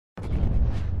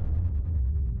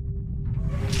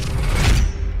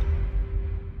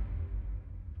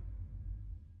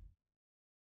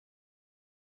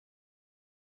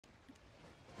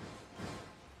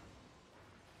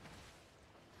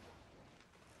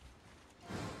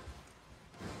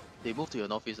They move to your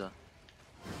northeast.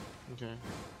 Okay.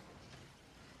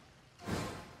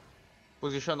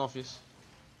 Position northeast.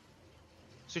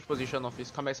 Switch position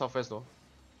northeast. Come back southwest though.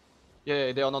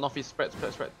 Yeah, they're on the northeast. Spread.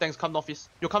 Thanks, come northeast.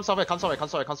 You come southwest, come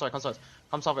southwest.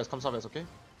 Come southwest, okay?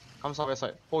 Come southwest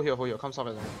side. Hold here. Come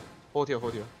southwest. Hold here.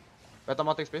 Better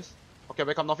more take space. Okay,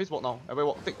 we come northeast, walk now. Everybody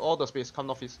walk. Take all the space, come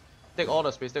northeast. Take all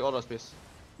the space.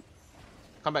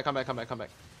 Come back.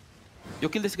 You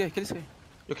kill this guy, You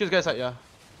kill this guy side, yeah.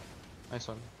 Nice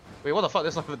one. Wait, what the fuck?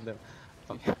 That's not even them.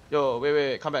 Yo,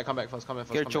 wait. Come back first.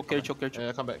 Care choke.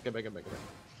 Yeah, come back.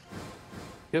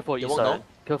 Careful They east walk side. down?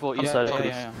 Careful east side.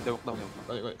 Yeah. They walk down.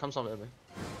 Wait, come southwest.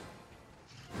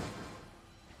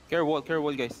 Care wall,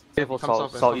 guys. Careful Come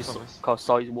southeast. southwest.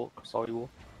 Southeast wall.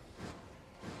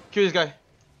 Kill this guy.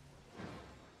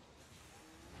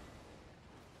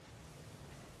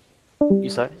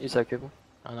 East side, careful.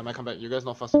 I might come back. You guys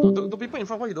not fast enough. The people in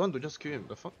front, why you don't want to just kill him?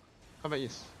 The fuck? Come back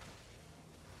east.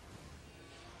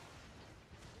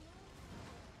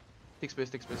 Take space.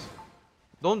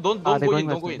 Don't go in.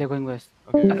 They're going west.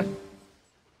 Okay.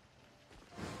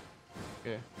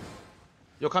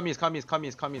 Yo, come east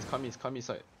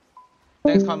side.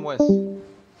 Thanks, come west.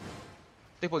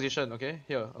 Take position, okay?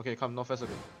 Here, okay, come northwest a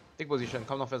bit. Take position,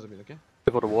 come northwest a bit, okay?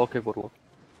 Careful the wall.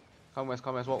 Come west,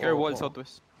 walk. Care wall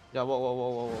southwest. Yeah,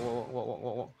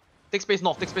 walk. Take space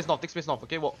north,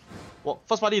 okay? Walk.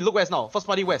 First party, look west now. First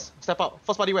party west. Step up.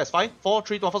 First party west. 5, 4,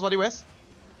 3, 2, 1. First party west.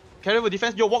 Carry over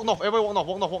defense. Yo, walk north. Everybody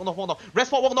walk north. Rest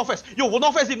spot, walk northwest. Yo,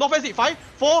 northwest deep. 5,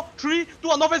 4, 3, 2,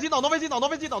 1. Northwest deep now.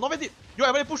 Yo,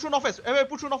 everybody push through northwest.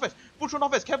 Push through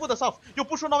northwest. Careful the south. Yo,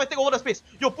 push through northwest. Take over the space.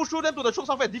 Yo, push through them to the choke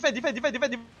southwest. Defend.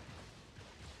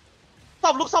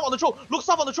 Look south on the choke.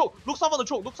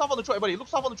 Everybody. Look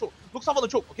south on the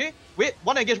choke. Okay? Wait.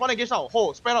 One engage now.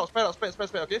 Hold. Spread out.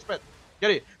 Okay? Spread.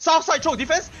 Get it. South side choke.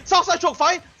 Defense. South side choke.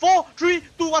 5, 4, 3,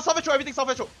 2, 1. Southwest choke. Everything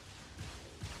southwest choke.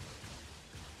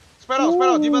 Spread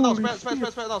out. Demon now. Spread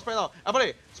now.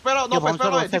 Everybody. Spread out. Northwest.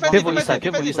 Spread out.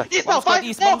 Defense. East now.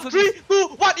 5, 4, 3, 2,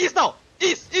 1. East now.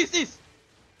 East.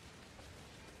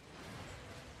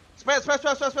 Spread.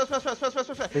 Defense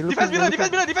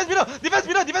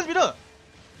middle.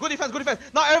 Good defense.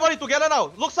 Now everybody together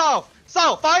now. Look south.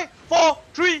 5, 4,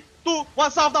 3, 2,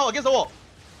 1. South now against the wall.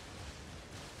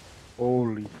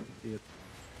 Holy shit.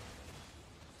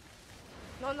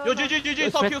 No. Yo, GG.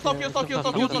 Stop kill. Stop kill.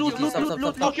 Stop. Loot up.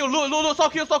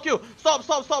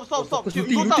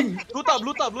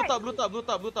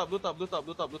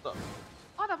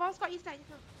 All the bombs got east side.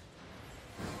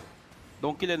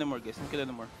 Don't kill anymore, guys.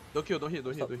 Don't hit.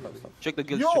 Check the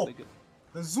guild. Yo!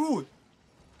 The zoo!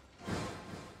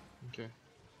 Okay.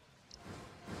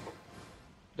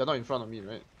 They're not in front of me,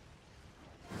 right?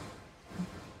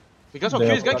 Because of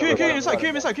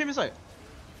Kill inside.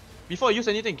 Before I use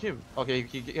anything, kill him. Okay,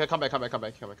 he come back.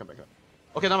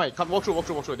 Okay, never mind. Come walk through.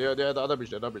 They're the other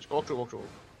bridge. Walk through.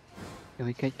 Can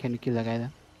we kill the guy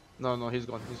there? No, he's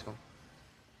gone.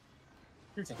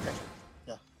 You can catch him.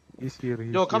 Yeah. He's here.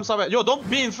 Yo, come somewhere. Yo, don't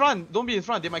be in front.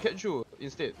 They might catch you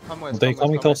instead. Come west. They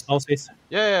coming towards southeast.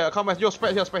 Yeah, come west. Yo,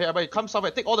 spread here. Everybody, come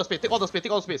somewhere. Take all the space.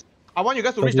 I want you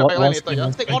guys to reach the backline later.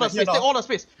 Yeah, take all the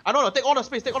space. I don't know. Take all the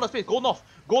space. Go north,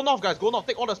 guys. Go north.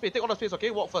 Take all the space.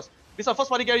 Okay, walk first. This is first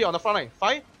party Gary on the front line.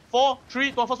 5, 4,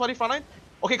 3, 2, 1. First party front line.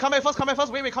 Okay, come back first. Wait,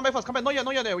 come back first. Not yet.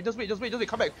 Just wait.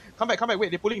 Come back.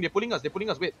 Wait, they're pulling us.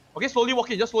 Wait. Okay, slowly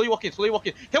walk in. Careful,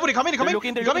 they come in. Yeah,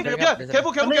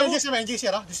 careful. Engage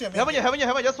here. Haven't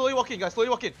yet. Just slowly walk in, guys.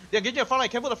 They're engaging the front line.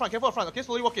 Careful the front. Okay,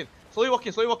 slowly walk in. Okay,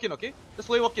 just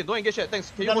slowly walk in. Don't engage yet. Thanks.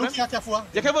 Can you hold them? Careful.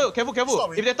 Yeah,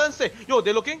 careful. If they turn, stay. Yo,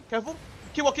 they're looking. Careful.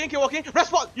 Keep walking. Rest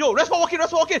spot walking.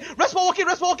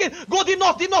 Go deep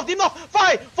north.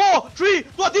 5, 4, 3, 2,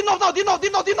 1. Deep north on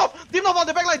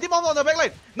the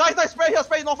backline. Nice.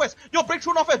 Spread northwest. Yo, break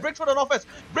through the northwest.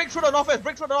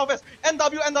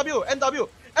 NW.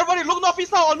 Everybody look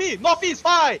northeast now on me. Northeast.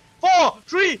 5, 4,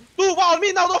 3, 2, 1. On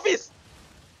me now, northeast.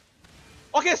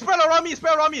 Okay, spread around me.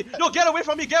 Yo, get away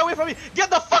from me. Get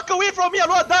the fuck away from me. I'm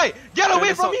gonna die. Get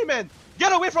away from me, man.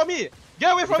 Get away from me.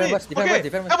 Okay,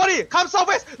 everybody, come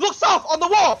southwest. Look south on the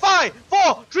wall. 5,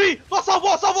 4, 3, 2, south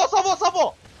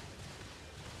wall.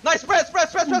 Nice, spread.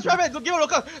 Give a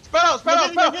look. Spread out.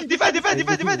 Defend.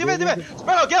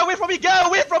 Spread out. Get away from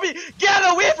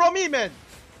me, man.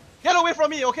 Get away from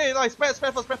me. Okay, nice. Spread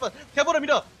first. Careful the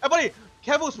middle. Everybody,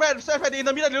 careful. Spread in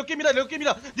the middle. Look at middle.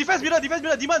 Defense middle. Demon.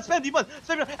 Spam demon.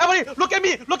 Everybody, look at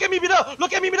me. Middle.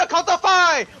 Counter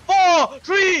 5, 4,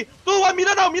 3, 2, 1.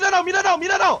 Middle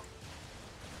now.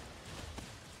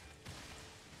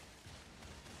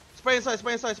 Spray inside.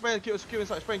 Spray inside. Queue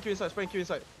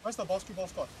inside. Where's the boss? Q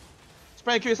boss squad?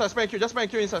 Spam Q inside, spam Q, just spam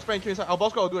Q inside, spam Q inside. Our boss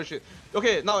squad will do the shit.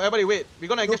 Okay, now everybody wait. We're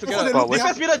gonna engage together. Look,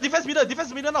 Defense middle, defense middle,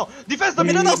 defense middle now. Defense the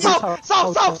middle now. South,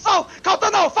 south, south, south.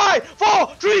 Counter now. 5,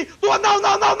 4, 3, 2, 1.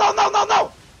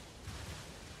 Now.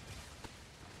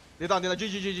 They down.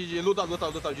 GG. Loot out.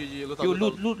 GG. Loot out. Yo,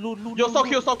 loot. Yo, stop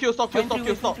Q. Stop Q. Stop Q.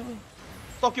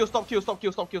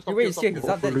 Wait, he's here. He's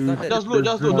not dead. Just loot.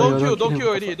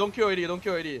 Don't Q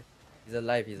already. He's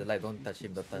alive. Don't touch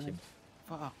him.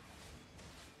 Fuck.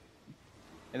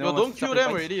 Yo, don't kill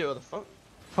them already. What the fuck?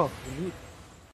 Oh,